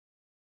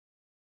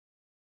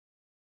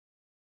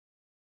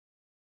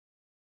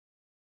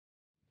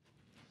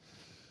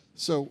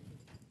So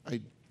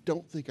I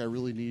don't think I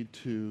really need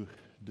to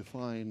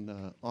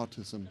define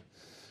autism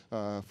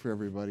for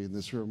everybody in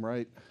this room,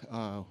 right?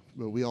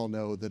 But we all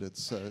know that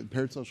it's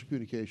impaired social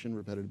communication,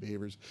 repetitive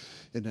behaviors,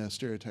 and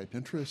stereotyped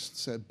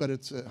interests, but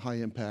it's high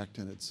impact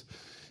and it's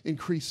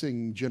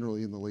increasing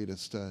generally in the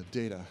latest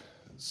data.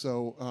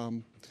 So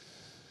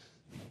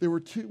there were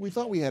two, we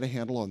thought we had a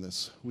handle on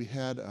this. We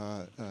had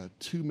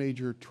two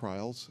major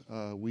trials.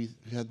 We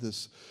had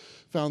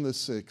found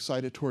this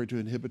excitatory to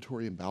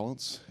inhibitory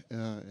imbalance,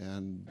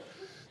 and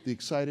the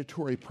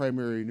excitatory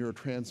primary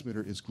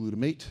neurotransmitter is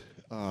glutamate.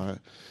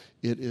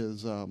 It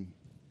is,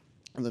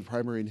 the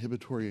primary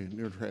inhibitory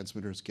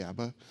neurotransmitter is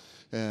GABA,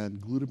 and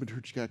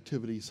glutamatergic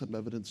activity, some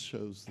evidence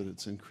shows that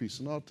it's increased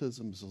in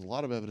autism. There's a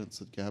lot of evidence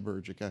that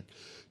GABAergic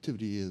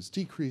activity is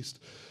decreased.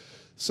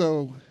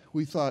 So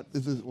we thought,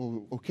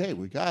 well, okay,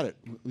 we got it.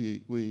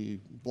 We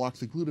blocked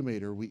the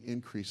glutamate, or we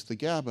increased the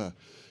GABA.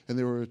 And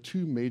there were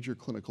two major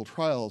clinical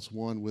trials,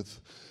 one with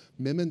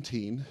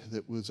memantine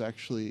that was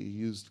actually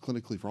used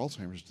clinically for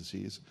Alzheimer's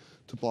disease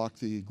to block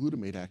the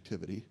glutamate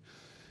activity,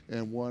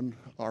 and one,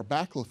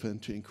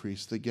 arbaclofen, to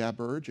increase the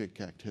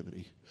GABAergic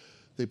activity.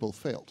 They both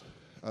failed.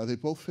 They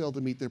both failed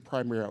to meet their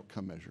primary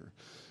outcome measure.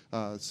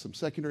 Some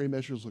secondary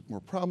measures look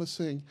more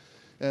promising.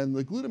 And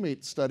the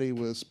glutamate study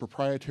was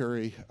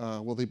proprietary.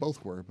 Well, they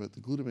both were, but the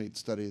glutamate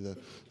study,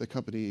 the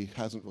company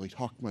hasn't really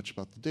talked much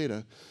about the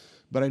data.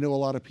 But I know a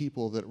lot of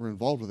people that were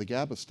involved with the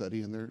GABA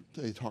study, and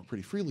they talk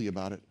pretty freely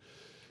about it.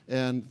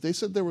 And they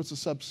said there was a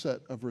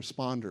subset of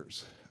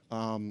responders.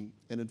 And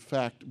in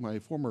fact, my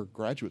former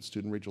graduate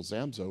student, Rachel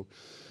Zamzo,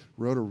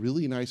 wrote a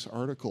really nice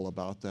article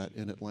about that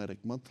in Atlantic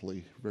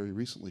Monthly very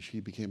recently. She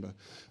became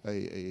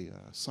a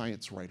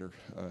science writer,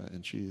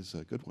 and she's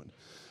a good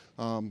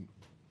one.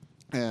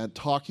 And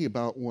talking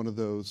about one of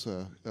those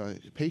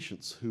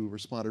patients who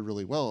responded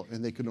really well,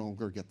 and they could no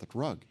longer get the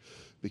drug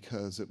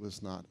because it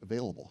was not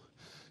available.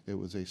 It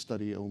was a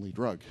study-only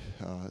drug.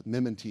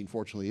 Memantine,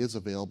 fortunately, is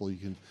available.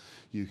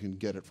 You can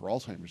get it for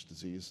Alzheimer's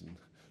disease and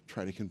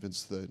try to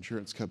convince the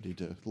insurance company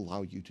to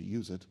allow you to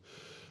use it.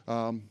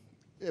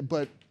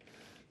 But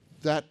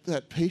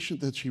that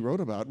patient that she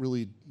wrote about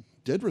really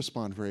did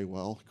respond very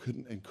well.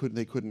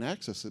 They couldn't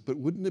access it. But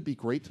wouldn't it be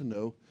great to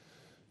know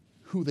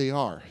who they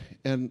are?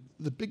 And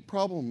the big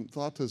problem with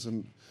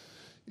autism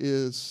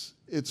is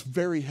it's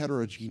very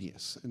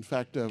heterogeneous. In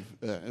fact, I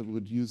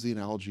would use the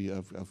analogy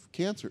of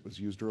cancer. It was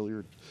used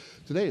earlier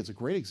today. It's a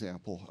great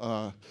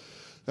example.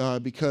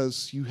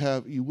 Because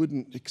you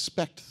wouldn't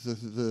expect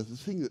the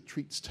thing that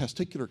treats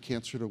testicular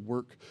cancer to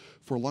work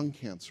for lung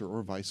cancer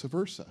or vice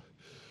versa.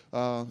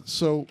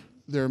 So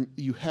there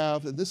you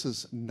have, and this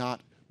is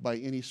not by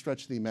any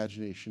stretch of the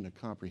imagination a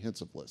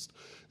comprehensive list.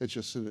 It's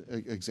just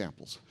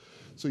examples.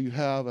 So you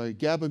have a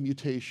GABA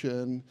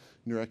mutation,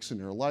 Neurexin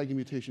neuroligin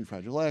mutation,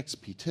 Fragile X,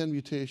 P10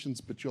 mutations,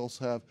 but you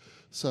also have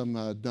some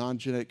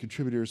non-genetic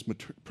contributors,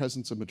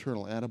 presence of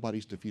maternal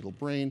antibodies to fetal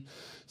brain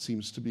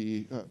seems to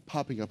be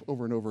popping up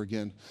over and over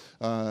again.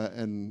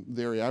 And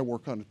the area I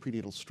work on,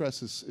 prenatal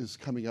stress, is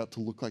coming out to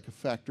look like a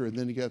factor. And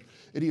then you get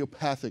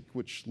idiopathic,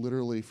 which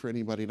literally for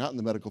anybody not in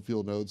the medical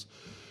field knows,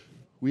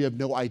 we have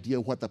no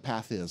idea what the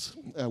path is.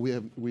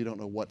 We don't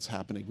know what's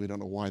happening. We don't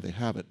know why they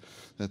have it.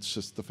 That's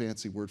just the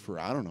fancy word for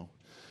I don't know.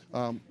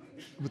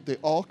 But they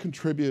all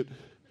contribute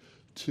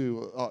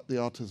to the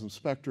autism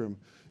spectrum,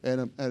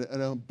 and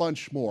a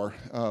bunch more.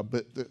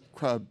 But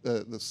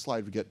the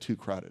slide would get too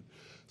crowded.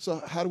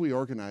 So how do we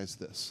organize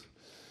this?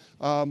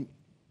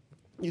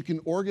 You can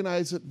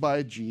organize it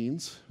by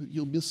genes.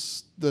 You'll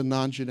miss the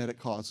non-genetic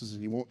causes,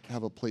 and you won't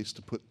have a place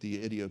to put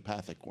the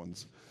idiopathic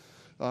ones.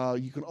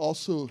 You can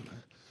also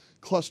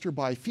cluster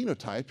by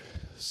phenotype,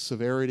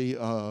 severity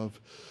of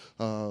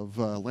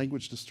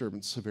language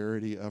disturbance,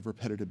 severity of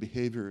repetitive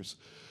behaviors,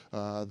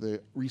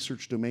 the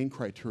research domain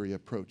criteria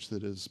approach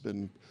that has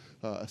been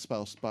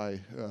espoused by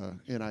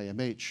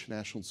NIMH,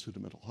 National Institute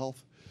of Mental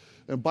Health.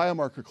 And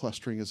biomarker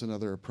clustering is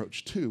another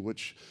approach too,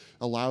 which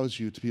allows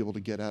you to be able to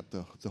get at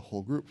the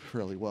whole group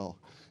fairly well.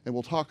 And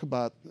we'll talk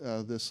about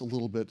this a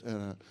little bit,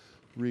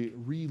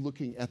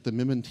 re-looking at the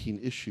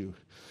memantine issue.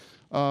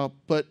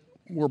 But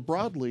more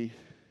broadly,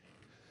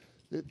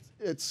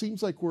 it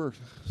seems like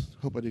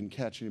hope I didn't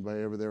catch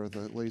anybody over there with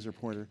a laser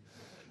pointer.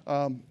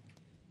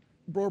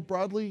 More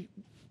broadly,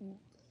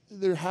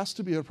 there has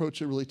to be an approach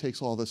that really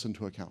takes all this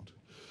into account.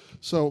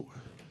 So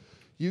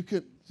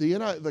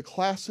the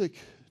classic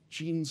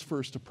genes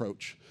first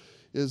approach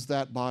is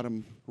that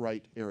bottom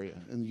right area.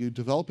 And you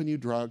develop a new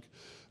drug,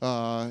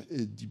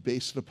 you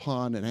base it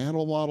upon an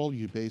animal model,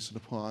 you base it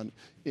upon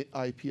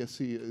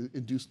iPSC,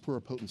 induced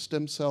pluripotent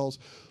stem cells,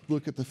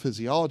 look at the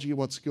physiology of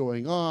what's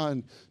going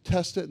on,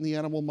 test it in the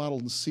animal model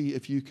and see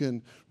if you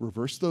can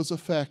reverse those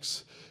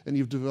effects, and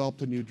you've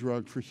developed a new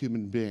drug for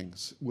human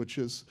beings,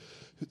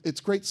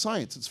 it's great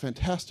science, it's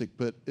fantastic,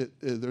 but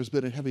there's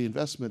been a heavy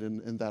investment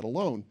in that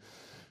alone,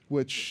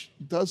 which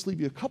does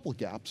leave you a couple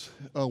gaps.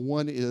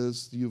 One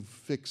is you've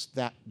fixed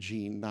that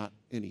gene, not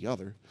any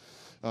other.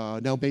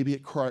 Now maybe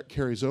it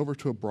carries over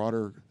to a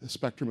broader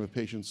spectrum of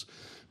patients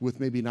with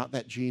maybe not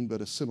that gene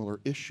but a similar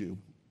issue.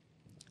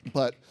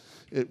 but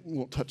it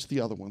won't touch the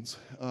other ones.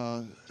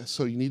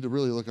 So you need to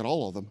really look at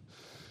all of them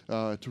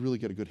to really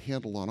get a good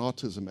handle on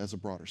autism as a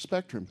broader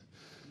spectrum.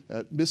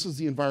 Misses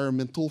the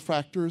environmental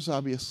factors,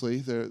 obviously.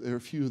 There are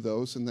a few of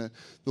those, and the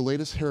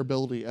latest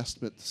heritability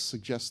estimate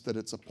suggests that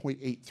it's a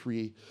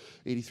 0.83,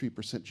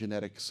 83%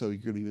 genetic, so you're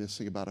going to be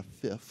missing about a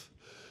fifth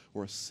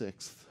or a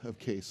sixth of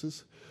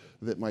cases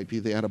that might be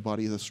the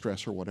antibody, the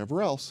stress, or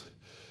whatever else.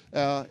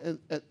 And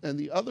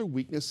the other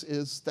weakness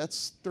is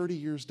that's 30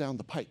 years down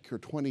the pike, or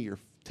 20 or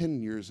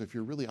 10 years if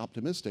you're really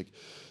optimistic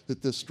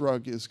that this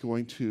drug is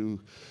going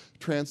to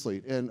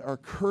translate. And our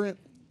current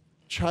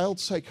child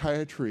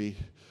psychiatry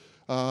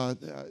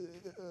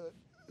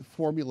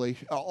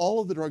formulation, all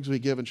of the drugs we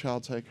give in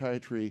child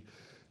psychiatry,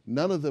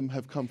 none of them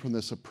have come from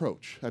this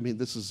approach. I mean,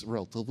 this is a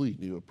relatively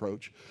new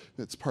approach.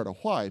 It's part of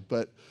why,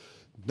 but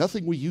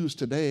nothing we use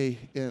today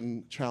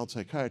in child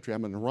psychiatry.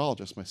 I'm a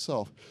neurologist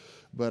myself,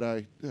 but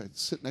I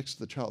sit next to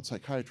the child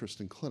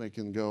psychiatrist in clinic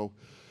and go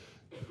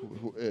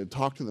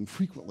talk to them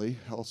frequently.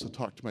 I also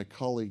talk to my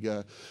colleague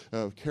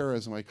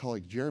Kara's and my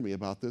colleague Jeremy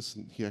about this,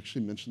 and he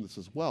actually mentioned this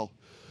as well.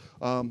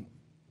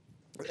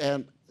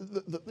 And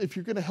if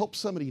you're going to help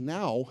somebody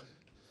now,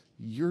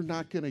 you're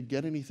not going to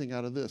get anything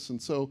out of this.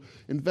 And so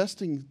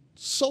investing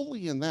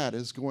solely in that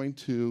is going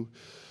to,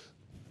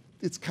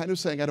 it's kind of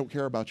saying, I don't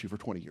care about you for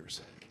 20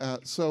 years.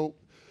 So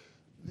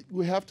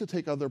we have to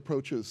take other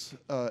approaches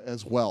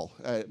as well.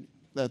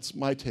 That's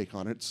my take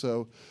on it.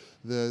 So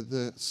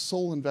the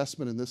sole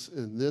investment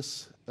in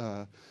this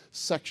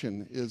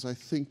section is, I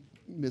think,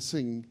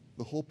 missing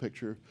the whole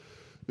picture,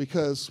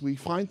 because we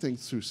find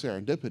things through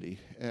serendipity,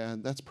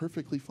 and that's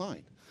perfectly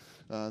fine.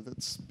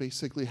 That's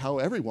basically how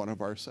every one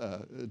of our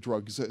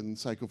drugs in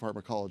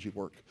psychopharmacology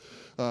work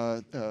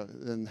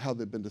and how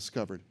they've been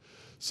discovered.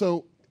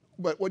 So,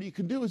 but what you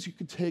can do is you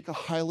can take a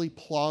highly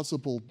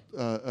plausible,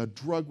 a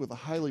drug with a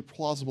highly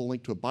plausible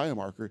link to a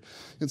biomarker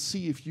and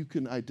see if you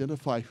can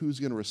identify who's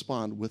going to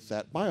respond with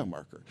that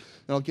biomarker.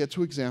 And I'll get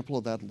to an example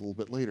of that a little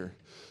bit later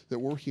that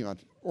we're working on.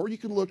 Or you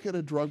can look at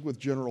a drug with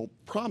general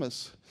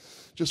promise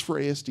just for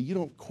ASD. You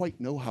don't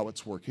quite know how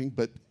it's working,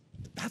 but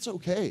that's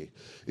okay.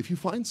 If you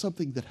find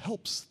something that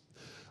helps,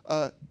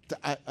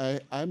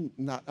 I'm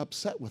not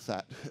upset with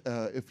that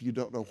if you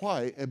don't know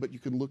why, but you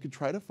can look and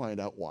try to find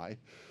out why.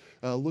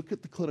 Look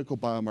at the clinical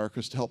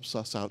biomarkers to help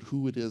suss out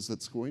who it is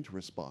that's going to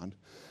respond,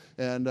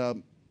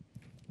 and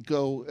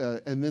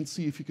go and then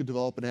see if you could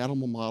develop an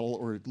animal model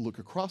or look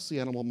across the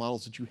animal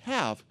models that you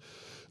have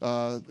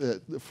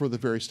for the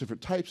various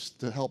different types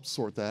to help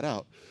sort that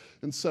out.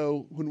 And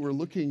so when we're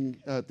looking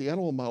at the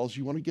animal models,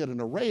 you want to get an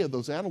array of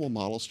those animal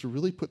models to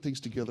really put things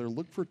together,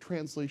 look for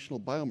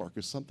translational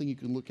biomarkers, something you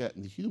can look at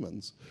in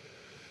humans,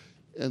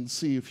 and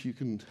see if you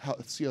can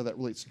see how that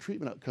relates to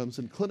treatment outcomes.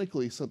 And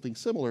clinically, something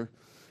similar,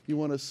 you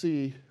want to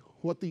see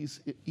what these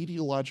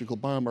etiological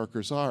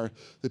biomarkers are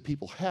that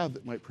people have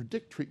that might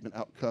predict treatment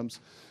outcomes,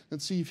 and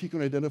see if you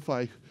can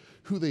identify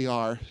who they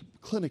are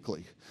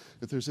clinically,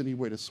 if there's any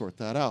way to sort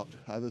that out,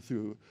 either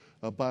through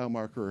a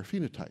biomarker or a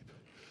phenotype.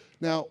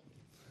 Now,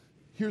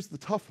 here's the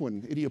tough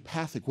one,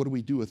 idiopathic. What do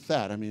we do with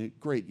that? I mean,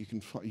 great, you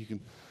can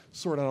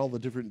sort out all the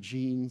different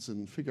genes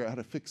and figure out how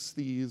to fix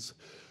these,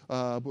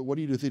 but what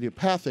do you do with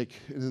idiopathic?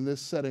 And in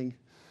this setting,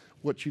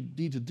 what you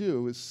need to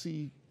do is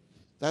see,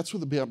 that's where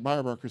the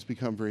biomarkers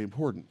become very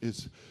important,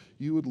 is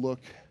you would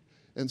look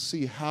and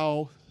see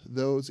how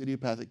those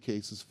idiopathic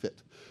cases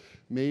fit.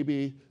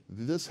 Maybe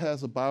this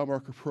has a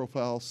biomarker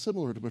profile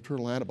similar to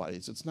maternal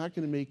antibodies. It's not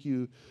going to make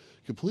you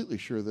completely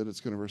sure that it's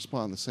going to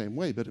respond the same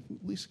way, but it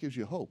at least gives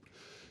you hope.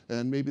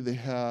 And maybe they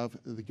have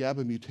the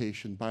GABA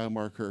mutation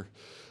biomarker.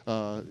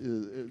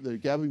 The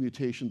GABA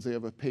mutations, they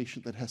have a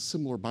patient that has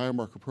similar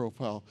biomarker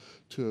profile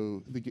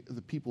to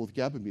the people with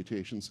GABA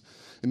mutations.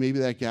 And maybe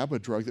that GABA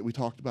drug that we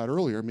talked about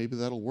earlier, maybe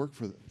that'll work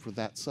for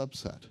that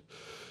subset.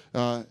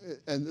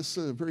 And this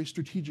is a very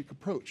strategic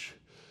approach.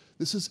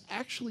 This is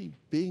actually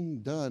being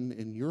done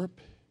in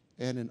Europe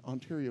and in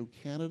Ontario,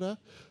 Canada,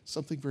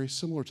 something very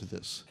similar to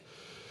this.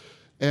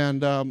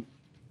 And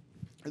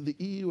the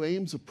EU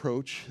AIMS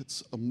approach,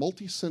 it's a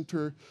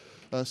multi-center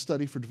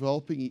study for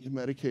developing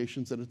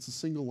medications, and it's the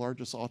single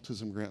largest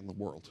autism grant in the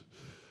world.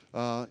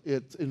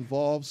 It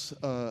involves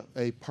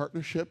a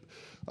partnership,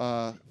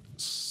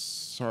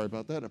 sorry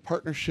about that, a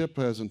partnership,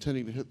 I was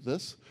intending to hit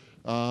this.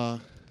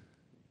 A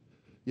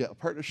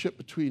partnership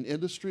between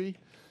industry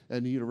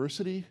and the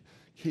university.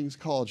 King's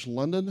College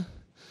London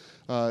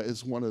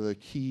is one of the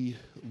key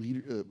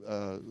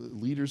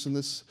leaders in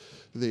this.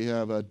 They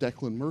have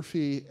Declan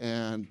Murphy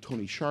and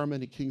Tony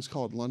Sharman at King's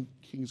College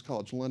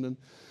London,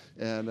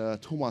 and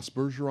Thomas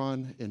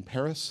Bergeron in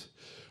Paris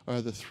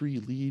are the three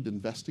lead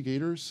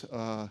investigators.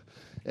 With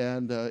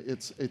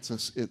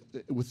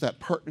that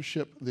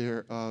partnership,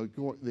 they're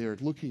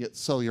looking at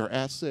cellular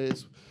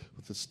assays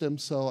with the stem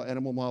cell,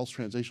 animal models,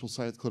 translational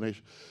science,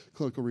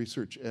 clinical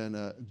research, and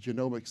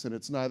genomics. And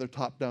it's neither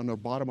top-down nor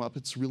bottom-up.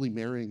 It's really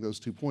marrying those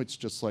 2 points,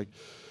 just like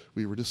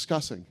we were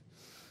discussing.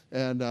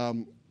 And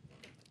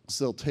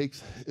so they'll take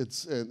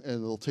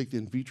the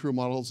in vitro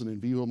models and in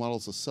vivo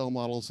models, the cell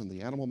models and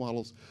the animal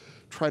models,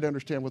 try to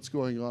understand what's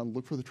going on,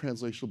 look for the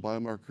translational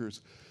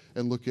biomarkers,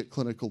 and look at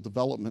clinical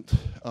development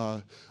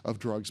of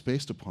drugs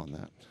based upon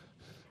that.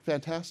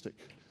 Fantastic.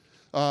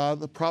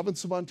 The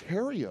province of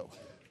Ontario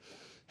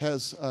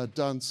has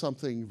done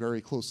something very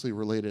closely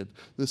related.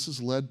 This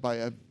is led by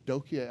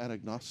Evdokia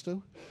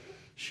Anagnostou.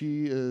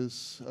 She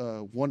is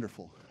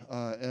wonderful.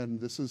 And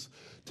this is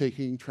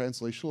taking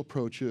translational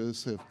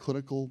approaches of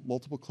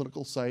multiple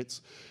clinical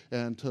sites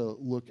and to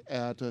look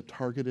at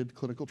targeted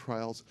clinical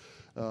trials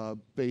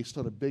based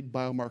on a big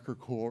biomarker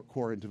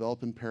core and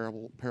developing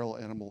parallel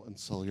animal and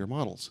cellular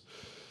models.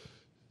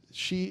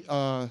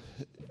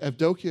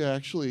 Evdokia,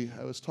 actually,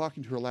 I was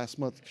talking to her last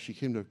month. She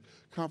came to a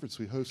conference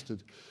we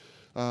hosted,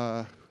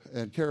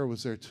 and Kara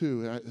was there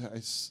too.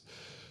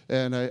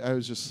 And I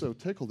was just so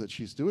tickled that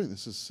she's doing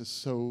this. This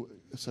is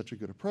such a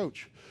good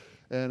approach.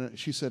 And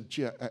she said,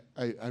 gee,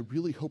 I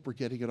really hope we're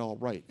getting it all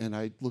right. And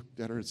I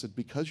looked at her and said,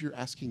 because you're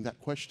asking that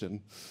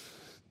question,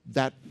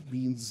 that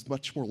means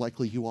much more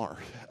likely you are.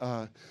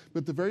 But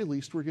at the very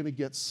least, we're going to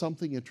get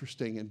something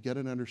interesting and get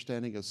an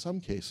understanding of some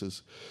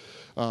cases,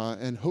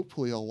 and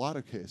hopefully a lot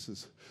of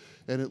cases,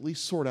 and at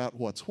least sort out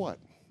what's what.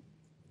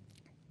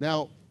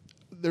 Now,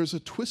 there's a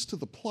twist to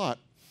the plot.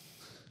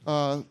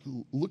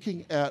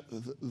 Looking at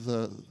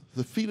the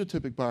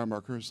phenotypic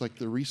biomarkers, like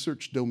the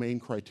research domain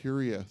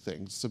criteria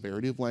things,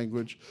 severity of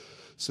language,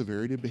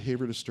 severity of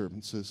behavior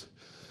disturbances.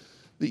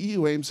 The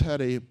EU AIMS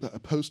had a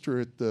poster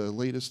at the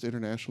latest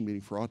International Meeting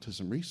for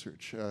Autism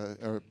Research,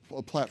 a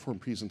platform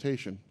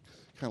presentation,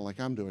 kind of like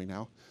I'm doing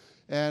now.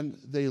 And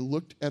they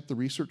looked at the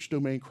research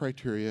domain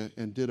criteria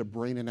and did a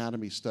brain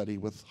anatomy study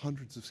with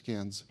hundreds of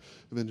scans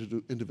of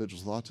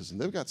individuals with autism.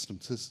 They've got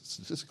some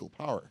statistical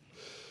power.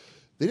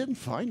 They didn't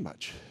find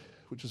much,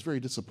 which is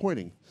very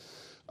disappointing.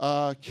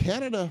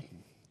 Canada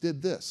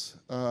did this,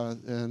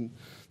 and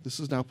this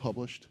is now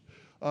published.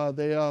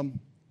 This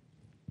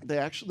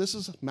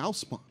is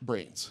mouse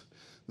brains.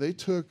 They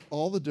took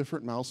all the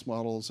different mouse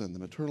models and the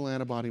maternal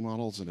antibody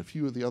models and a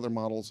few of the other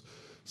models,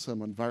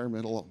 some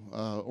environmental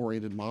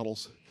oriented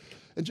models,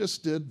 and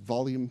just did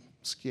volume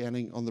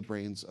scanning on the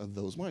brains of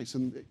those mice.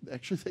 And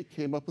actually they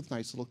came up with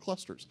nice little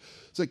clusters.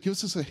 So it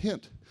gives us a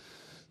hint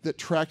that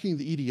tracking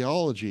the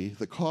etiology,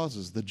 the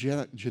causes, the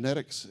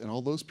genetics, and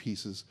all those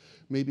pieces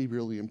may be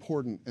really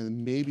important,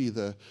 and maybe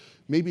the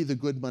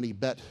good money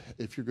bet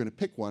if you're going to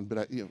pick one.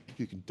 But you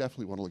can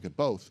definitely want to look at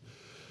both,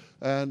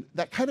 and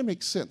that kind of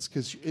makes sense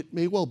because it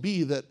may well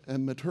be that a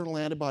maternal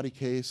antibody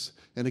case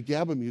and a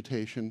GABA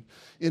mutation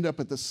end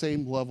up at the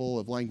same level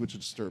of language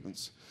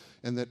disturbance,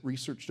 and that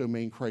research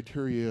domain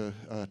criteria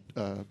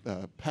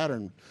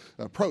pattern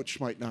approach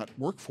might not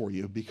work for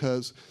you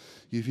because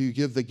if you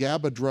give the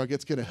GABA drug,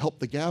 it's going to help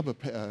the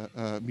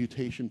GABA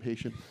mutation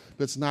patient,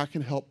 but it's not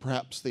going to help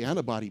perhaps the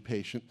antibody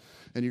patient,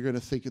 and you're going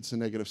to think it's a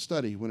negative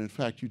study when in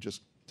fact you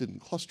just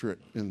didn't cluster it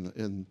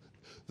in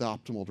the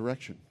optimal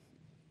direction.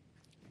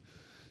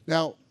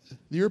 Now,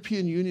 the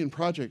European Union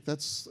project,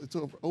 it's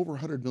over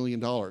 $100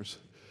 million,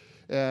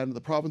 and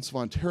the province of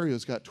Ontario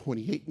has got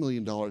 $28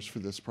 million for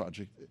this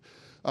project.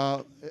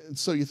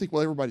 So you think,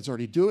 well, everybody's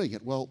already doing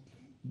it. Well,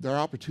 there are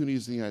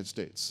opportunities in the United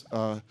States.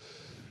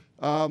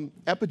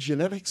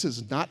 Epigenetics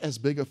is not as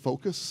big a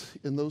focus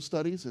in those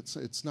studies.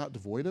 It's not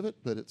devoid of it,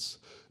 but it's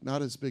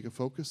not as big a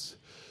focus.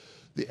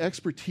 The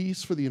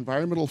expertise for the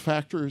environmental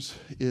factors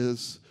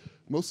is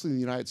mostly in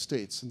the United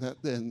States,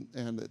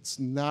 and it's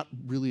not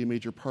really a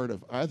major part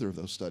of either of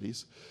those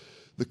studies.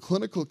 The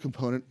clinical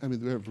component, I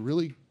mean, we have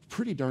really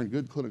pretty darn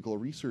good clinical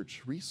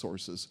research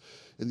resources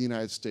in the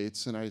United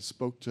States, and I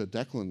spoke to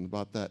Declan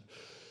about that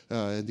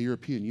in the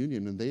European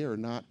Union, and they are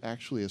not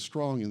actually as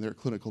strong in their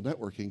clinical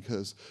networking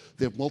because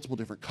they have multiple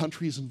different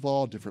countries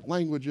involved, different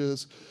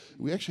languages.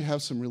 We actually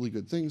have some really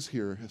good things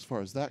here as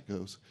far as that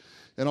goes.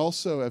 And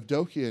also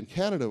Evdokia in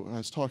Canada, when I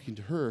was talking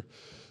to her,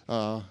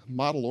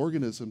 model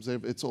organisms,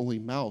 it's only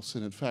mouse,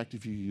 and in fact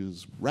if you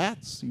use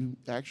rats, you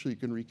actually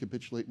can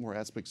recapitulate more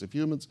aspects of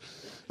humans.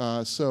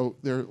 So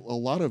there are a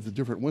lot of the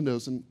different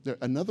windows, and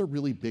another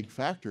really big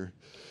factor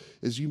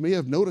is you may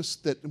have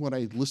noticed that when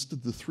I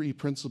listed the 3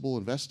 principal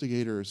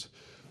investigators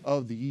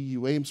of the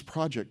EU AIMS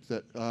project,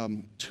 that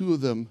 2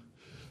 of them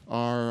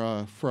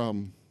are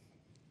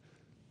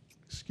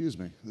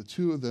the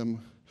 2 of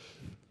them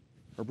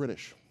are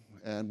British.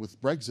 And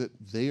with Brexit,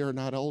 they are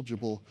not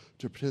eligible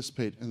to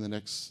participate in the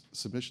next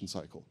submission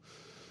cycle.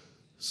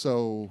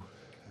 So,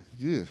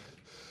 yeah,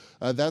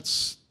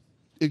 that's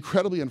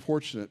incredibly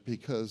unfortunate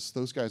because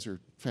those guys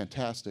are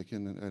fantastic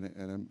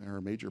and are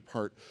a major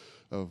part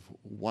of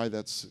why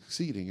that's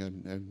succeeding.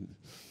 And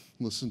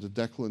listen to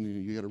Declan,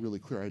 you get a really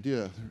clear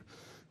idea.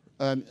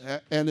 And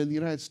in the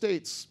United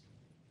States,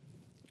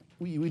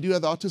 we do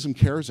have the Autism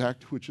Cares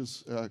Act, which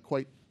is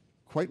quite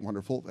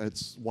wonderful.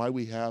 It's why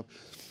we have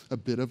a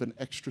bit of an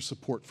extra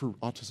support for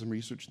autism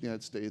research in the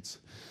United States.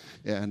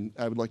 And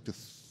I would like to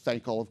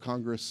thank all of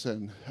Congress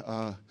and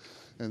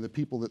the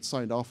people that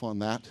signed off on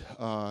that.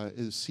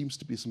 It seems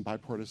to be some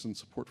bipartisan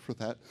support for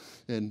that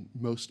in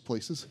most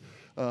places,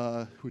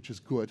 which is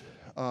good.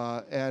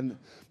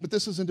 But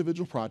this is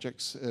individual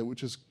projects,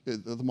 which is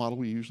the model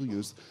we usually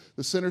use.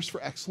 The Centers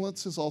for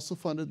Excellence is also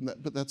funded,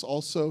 but that's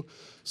also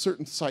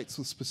certain sites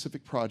with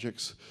specific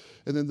projects.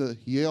 And then the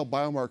Yale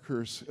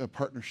Biomarkers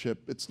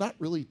partnership, it's not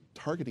really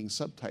targeting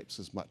subtypes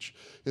as much.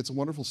 It's a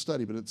wonderful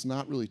study, but it's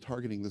not really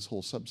targeting this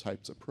whole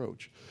subtypes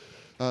approach.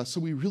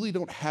 So we really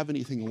don't have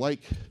anything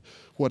like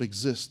what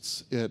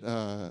exists in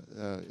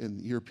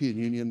the European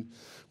Union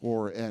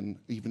or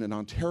even in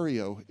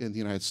Ontario in the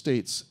United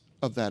States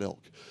of that ilk.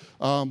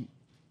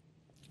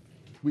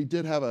 We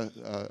did have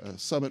a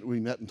summit we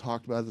met and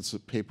talked about. It's a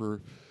paper.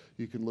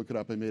 You can look it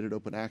up. I made it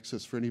open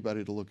access for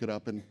anybody to look it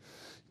up. And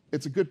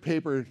it's a good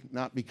paper,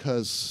 not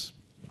because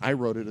I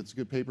wrote it. It's a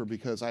good paper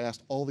because I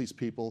asked all these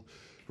people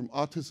from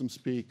Autism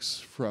Speaks,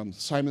 from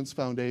Simons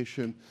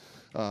Foundation,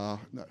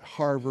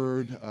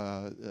 Harvard,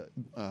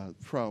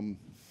 from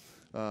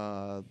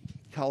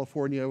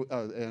California,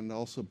 and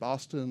also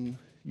Boston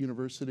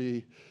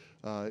University.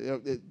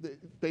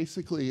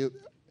 Basically,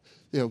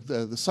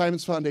 the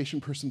Simons Foundation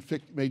person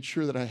made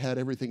sure that I had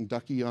everything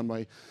ducky on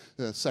my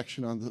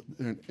section on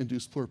the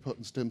induced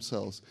pluripotent stem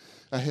cells.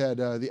 I had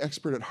the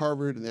expert at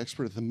Harvard and the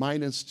expert at the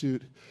Mind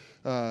Institute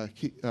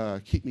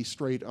keep me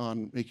straight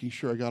on making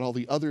sure I got all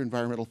the other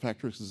environmental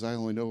factors, because I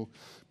only know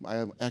I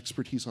have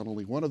expertise on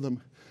only one of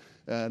them.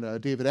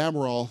 And David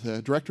Amaral,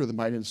 the director of the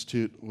Mind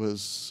Institute,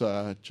 was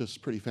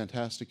just pretty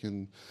fantastic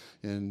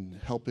in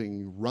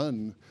helping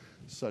run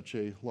such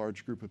a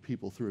large group of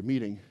people through a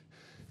meeting.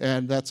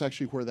 And that's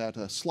actually where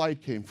that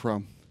slide came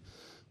from.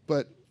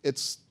 But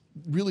it's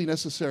really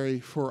necessary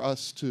for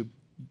us to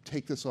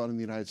take this on in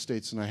the United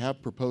States, and I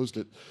have proposed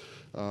it.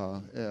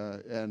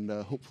 And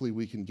hopefully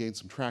we can gain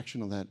some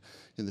traction on that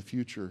in the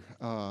future.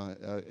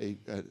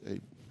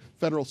 A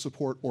federal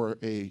support or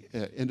a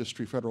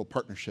industry federal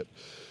partnership.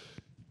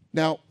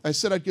 Now, I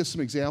said I'd give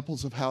some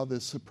examples of how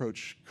this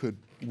approach could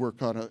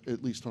work on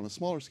at least on a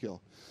smaller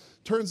scale.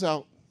 Turns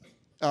out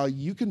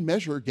you can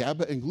measure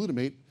GABA and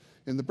glutamate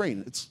in the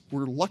brain.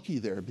 We're lucky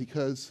there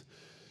because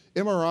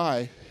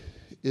MRI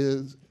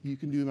is, you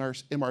can do MR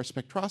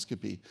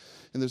spectroscopy,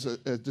 and there's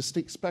a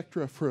distinct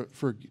spectra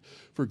for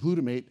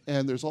glutamate,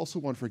 and there's also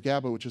one for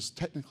GABA, which is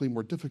technically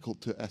more difficult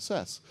to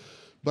assess.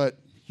 But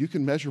you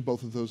can measure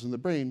both of those in the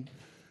brain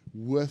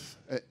with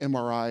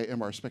MR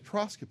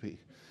spectroscopy.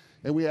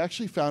 And we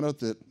actually found out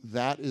that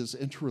that is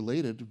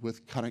interrelated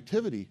with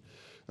connectivity,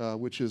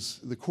 which is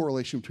the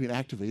correlation between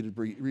activated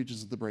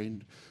regions of the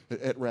brain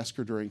at rest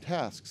or during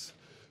tasks,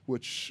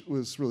 which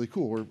was really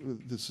cool.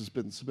 This has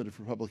been submitted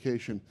for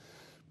publication.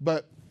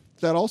 But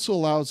that also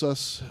allows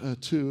us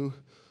to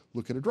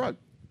look at a drug.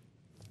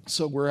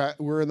 So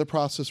we're in the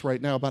process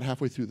right now, about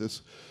halfway through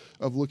this,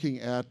 of looking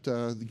at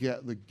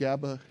the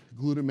GABA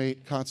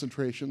glutamate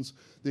concentrations,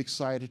 the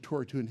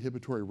excitatory to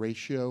inhibitory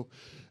ratio,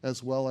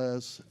 as well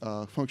as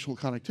functional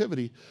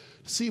connectivity,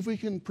 to see if we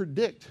can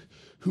predict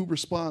who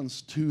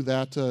responds to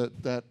that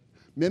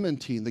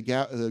memantine, the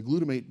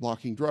glutamate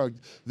blocking drug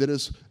that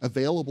is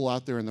available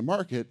out there in the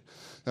market,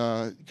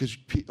 because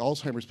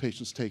Alzheimer's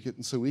patients take it,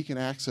 and so we can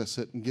access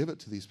it and give it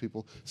to these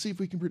people, see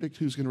if we can predict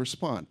who's going to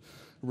respond.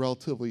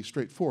 Relatively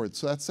straightforward.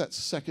 So that's that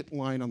second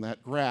line on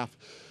that graph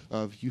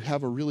of you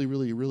have a really,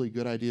 really, really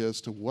good idea as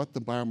to what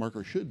the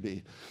biomarker should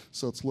be.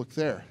 So let's look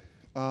there.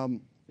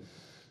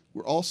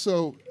 We're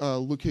also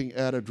looking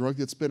at a drug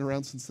that's been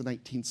around since the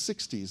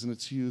 1960s, and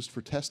it's used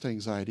for test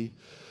anxiety.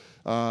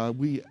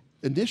 We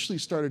initially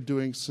started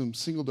doing some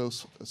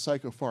single-dose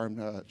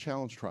psychopharm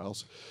challenge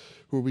trials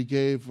where we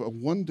gave a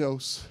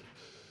one-dose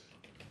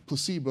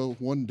placebo,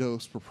 one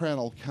dose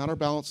propranolol,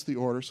 counterbalanced the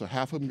order, so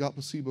half of them got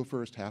placebo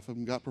first, half of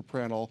them got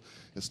propranolol.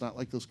 It's not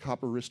like those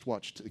copper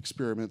wristwatch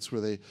experiments where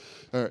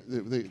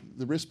the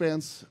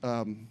wristbands.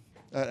 I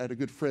had a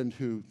good friend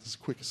who, this is a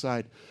quick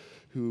aside,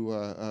 who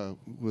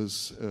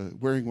was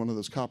wearing one of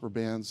those copper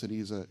bands, and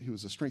he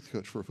was a strength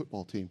coach for a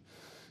football team,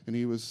 and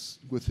he was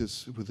with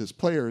his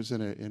players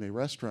in a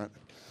restaurant,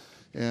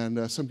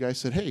 and some guy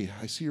said, "Hey,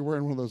 I see you're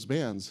wearing one of those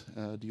bands.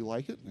 Do you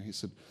like it?" And he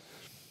said,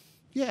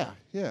 Yeah.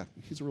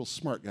 He's a real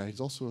smart guy.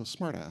 He's also a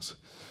smart ass.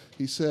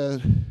 He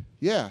said,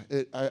 "Yeah,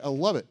 I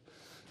love it.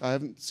 I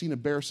haven't seen a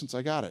bear since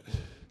I got it."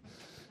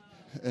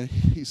 And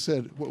he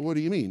said, "What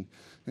do you mean?"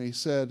 And he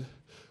said,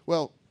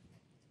 "Well,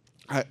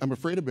 I'm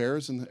afraid of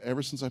bears, and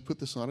ever since I put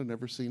this on, I've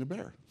never seen a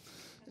bear."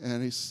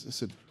 And he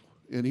said,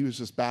 and he was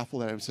just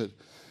baffled at it. I said,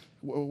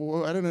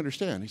 "Well, I don't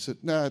understand." He said,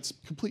 "No, it's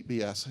complete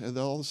BS. And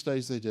all the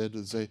studies they did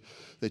is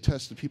they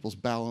tested people's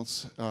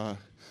balance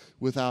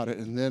without it,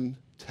 and then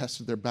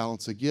tested their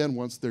balance again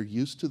once they're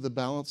used to the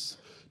balance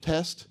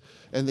test,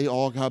 and they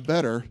all got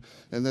better,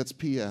 and that's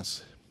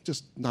PS,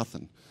 just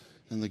nothing."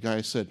 And the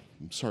guy said,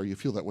 "I'm sorry you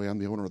feel that way. I'm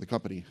the owner of the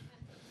company."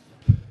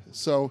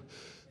 So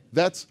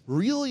that's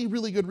really,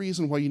 really good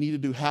reason why you need to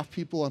do half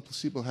people on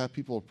placebo, half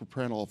people on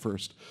propranolol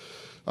first.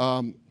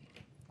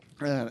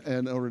 And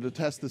in order to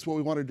test this, what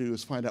we wanted to do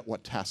is find out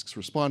what tasks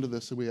respond to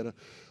this. And we had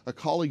a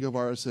colleague of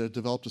ours that had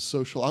developed a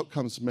social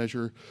outcomes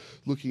measure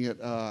looking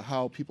at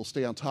how people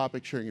stay on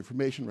topic, sharing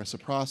information,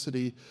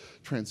 reciprocity,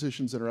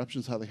 transitions,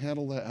 interruptions, how they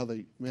handle that, how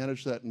they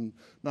manage that, and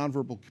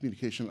nonverbal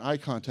communication, eye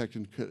contact,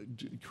 and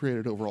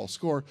created an overall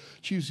score.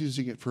 She was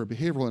using it for a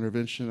behavioral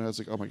intervention, and I was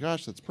like, oh my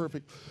gosh, that's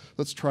perfect.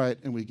 Let's try it.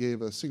 And we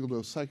gave a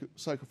single-dose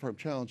psychopharm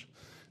challenge,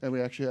 and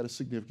we actually had a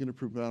significant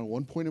improvement, on a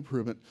 1-point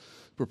improvement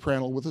per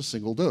pranal with a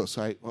single dose.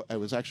 I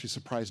was actually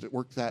surprised it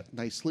worked that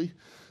nicely,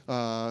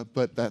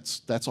 but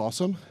that's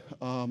awesome.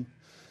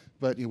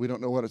 But we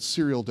don't know what a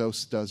serial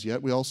dose does yet.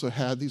 We also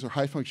had, these are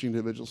high-functioning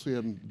individuals, so we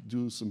had them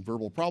do some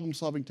verbal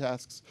problem-solving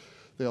tasks.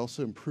 They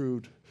also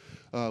improved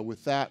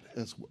with that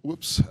as,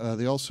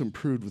 they also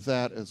improved with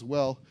that as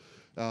well.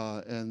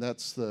 And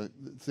that's they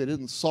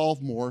didn't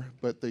solve more,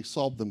 but they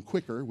solved them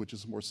quicker, which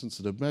is a more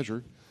sensitive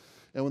measure.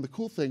 And when the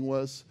cool thing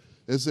was,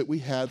 is that we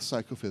had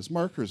psychophys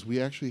markers.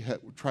 We actually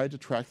tried to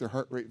track their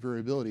heart rate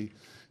variability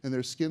and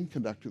their skin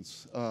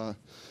conductance.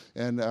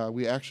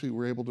 We actually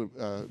were able to,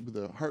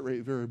 the heart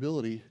rate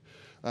variability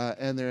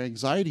and their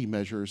anxiety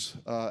measures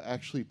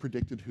actually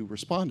predicted who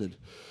responded,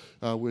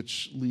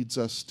 which leads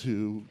us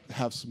to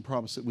have some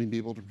promise that we'd be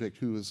able to predict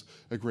who is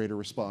a greater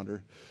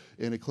responder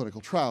in a clinical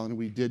trial. And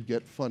we did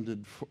get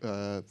funded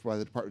by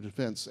the Department of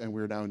Defense, and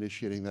we're now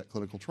initiating that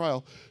clinical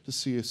trial to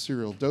see if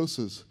serial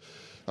doses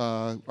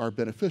are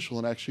beneficial.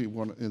 And actually,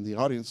 one in the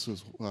audience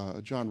was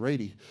John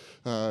Rady,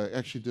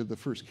 actually did the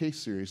first case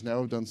series.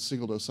 Now we've done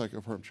single-dose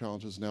psychopharm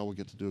challenges. Now we'll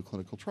get to do a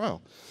clinical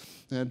trial.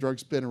 And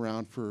drug's been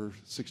around for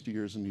 60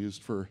 years and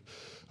used for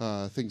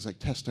things like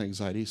test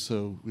anxiety,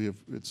 so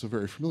it's a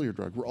very familiar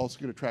drug. We're also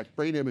going to track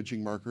brain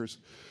imaging markers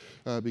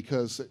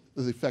because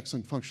the effects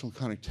on functional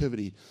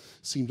connectivity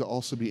seem to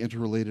also be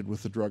interrelated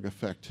with the drug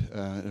effect,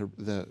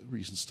 the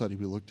recent study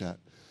we looked at.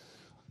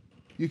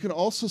 You can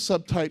also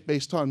subtype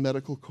based on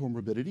medical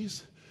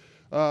comorbidities.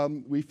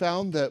 We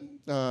found that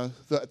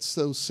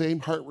those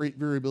same heart rate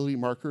variability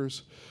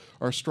markers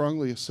are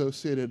strongly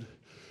associated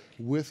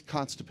with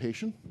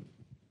constipation.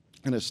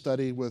 In a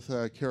study with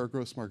Kara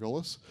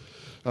Gross-Margolis,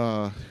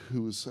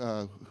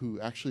 who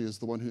actually is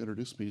the one who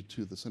introduced me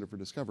to the Center for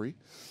Discovery.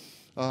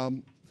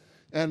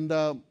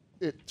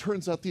 It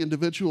turns out the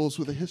individuals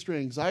with a history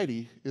of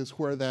anxiety is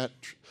where that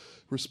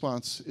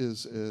response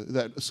is,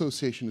 that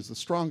association is the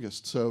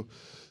strongest. So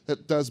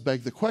that does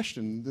beg the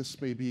question, this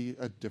may be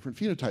a different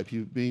phenotype.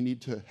 You may need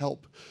to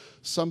help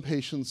some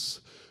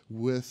patients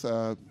with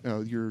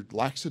your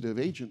laxative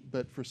agent,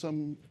 but for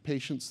some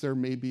patients there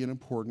may be an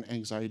important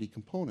anxiety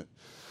component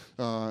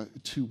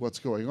to what's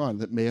going on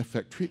that may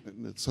affect treatment,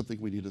 and it's something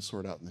we need to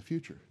sort out in the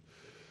future.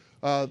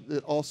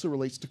 It also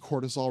relates to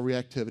cortisol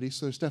reactivity,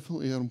 so there's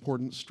definitely an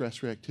important stress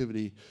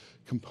reactivity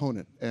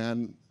component.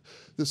 And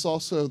this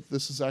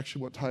is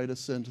actually what tied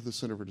us into the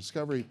Center for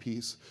Discovery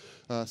piece.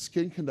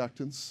 Skin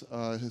conductance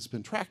has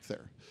been tracked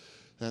there.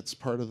 That's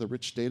part of the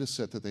rich data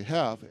set that they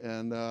have.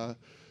 And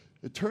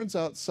it turns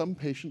out some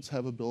patients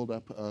have a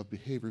buildup of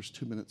behaviors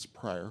 2 minutes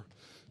prior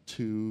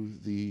to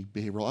the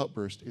behavioral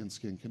outburst in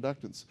skin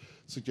conductance,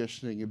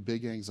 suggesting a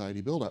big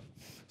anxiety buildup.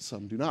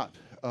 Some do not.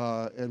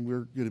 And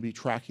we're going to be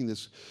tracking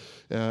this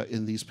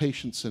in these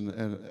patients and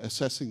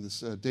assessing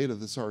this data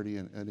that's already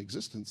in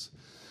existence.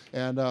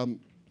 And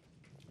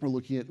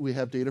we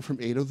have data from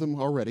 8 of them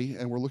already,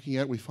 and we're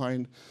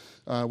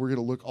going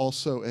to look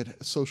also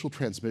at social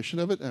transmission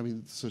of it. I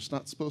mean, so it's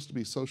not supposed to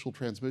be social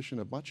transmission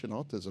of much in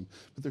autism,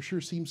 but there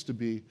sure seems to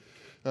be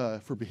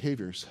for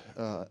behaviors,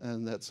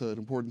 and that's an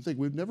important thing.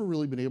 We've never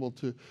really been able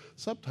to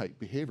subtype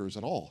behaviors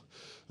at all.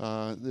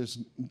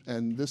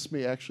 And this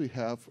may actually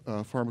have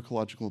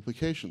pharmacological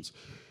implications,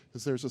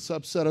 because there's a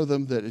subset of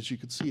them that, as you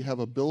can see, have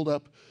a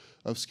buildup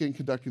of skin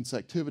conductance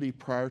activity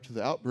prior to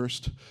the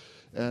outburst,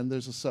 and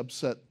there's a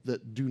subset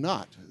that do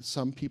not.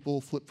 Some people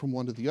flip from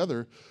one to the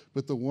other,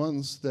 but the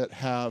ones that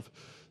have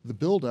the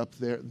buildup,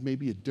 there may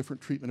be a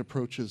different treatment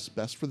approach is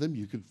best for them.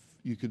 You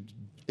could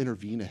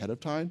intervene ahead of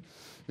time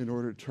in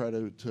order to try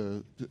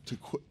to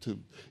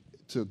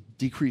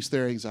decrease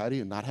their anxiety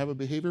and not have a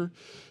behavior,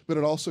 but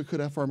it also could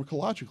have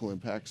pharmacological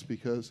impacts,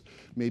 because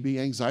maybe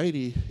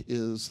anxiety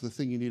is the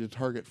thing you need to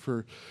target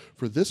for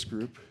this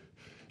group,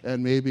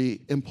 and maybe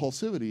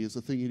impulsivity is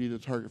the thing you need to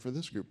target for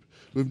this group.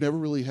 We've never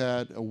really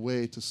had a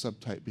way to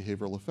subtype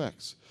behavioral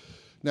effects.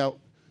 Now,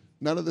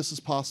 none of this is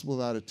possible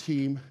without a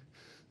team.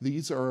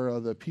 These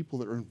are the people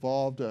that are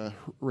involved.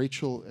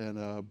 Rachel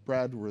and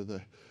Brad were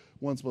the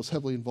ones most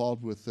heavily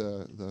involved with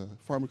the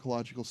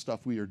pharmacological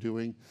stuff we are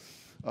doing.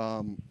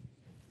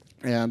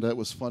 And it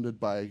was funded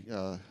by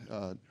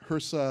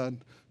HRSA,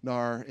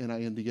 NAR,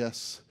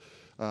 NINDS,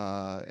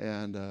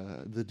 and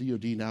the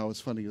DoD now is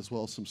funding as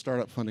well. Some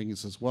startup funding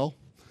is as well.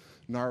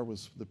 NAR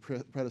was the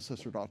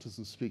predecessor to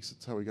Autism Speaks.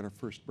 It's how we got our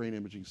first brain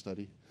imaging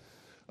study.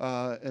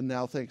 And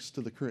now, thanks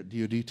to the current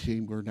DoD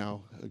team, we're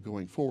now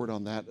going forward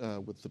on that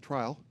with the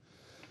trial.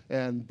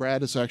 And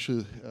Brad is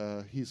actually,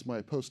 he's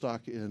my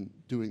postdoc in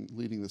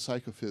leading the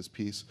psychophys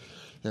piece,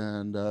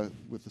 and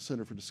with the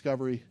Center for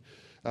Discovery.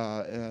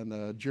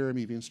 and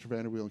Jeremy Veenstra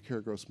Vanderweel and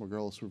Kara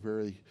Gross-Margolis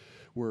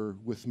were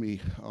with me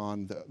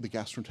on the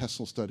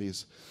gastrointestinal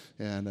studies,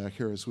 and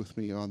Kara's with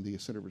me on the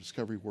Center for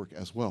Discovery work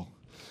as well.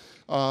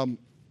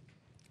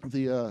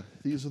 These are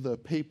the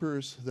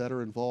papers that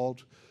are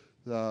involved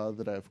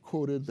that I've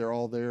quoted. They're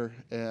all there,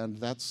 and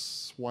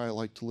that's why I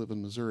like to live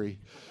in Missouri.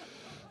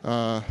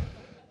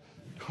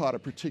 Caught a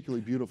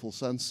particularly beautiful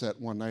sunset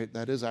one night.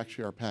 That is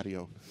actually our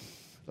patio.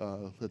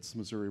 That's the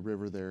Missouri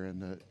River there,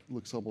 and it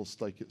looks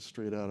almost like it's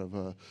straight out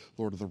of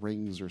Lord of the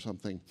Rings or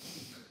something.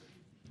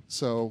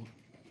 So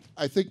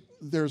I think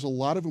there's a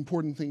lot of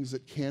important things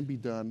that can be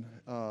done.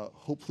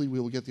 Hopefully we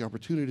will get the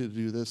opportunity to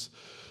do this.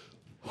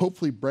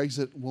 Hopefully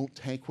Brexit won't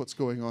tank what's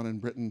going on in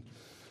Britain,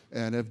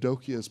 and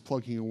Evdokia is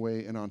plugging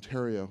away in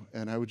Ontario.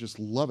 And I would just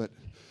love it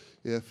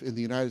if in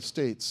the United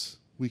States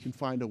we can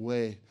find a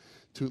way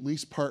to at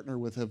least partner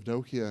with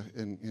Evdokia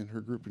in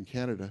her group in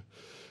Canada.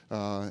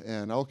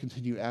 And I'll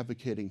continue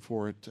advocating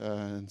for it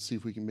and see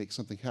if we can make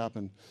something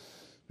happen,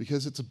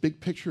 because it's a big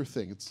picture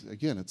thing.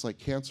 It's like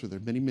cancer. There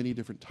are many, many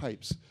different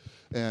types,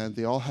 and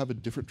they all have a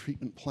different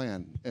treatment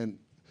plan. And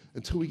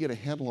until we get a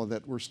handle on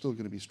that, we're still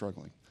going to be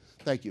struggling.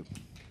 Thank you.